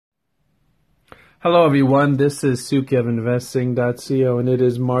Hello, everyone. This is Suki of Investing.co, and it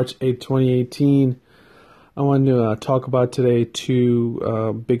is March 8, 2018. I want to talk about today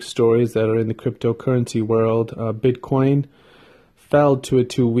two big stories that are in the cryptocurrency world. Bitcoin fell to a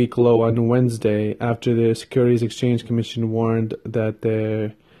two-week low on Wednesday after the Securities Exchange Commission warned that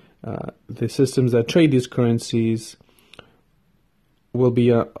the systems that trade these currencies will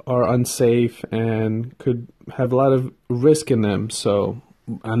be are unsafe and could have a lot of risk in them. So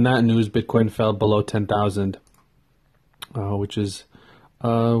on that news, Bitcoin fell below 10,000, which is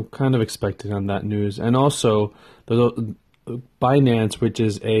kind of expected on that news. And also, Binance, which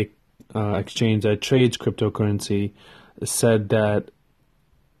is a exchange that trades cryptocurrency, said that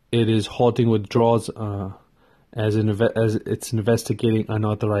it is halting withdrawals as it's investigating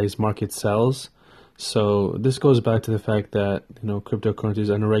unauthorized market sells. So this goes back to the fact that cryptocurrency is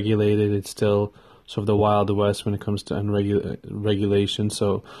unregulated. It's still sort of the Wild West when it comes to regulation.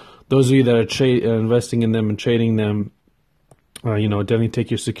 So those of you that are investing in them and trading them, definitely take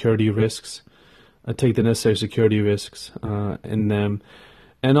your security risks, take the necessary security risks in them.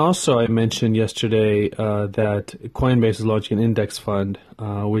 And also, I mentioned yesterday that Coinbase is launching an index fund,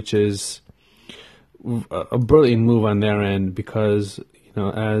 which is a brilliant move on their end because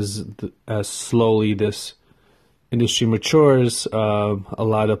as slowly this industry matures, a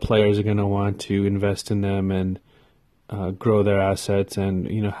lot of players are going to want to invest in them and grow their assets and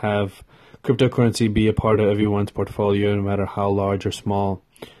have cryptocurrency be a part of everyone's portfolio, no matter how large or small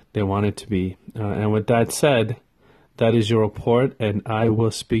they want it to be. And with that said, that is your report, and I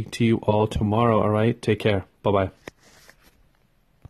will speak to you all tomorrow. All right, take care. Bye bye.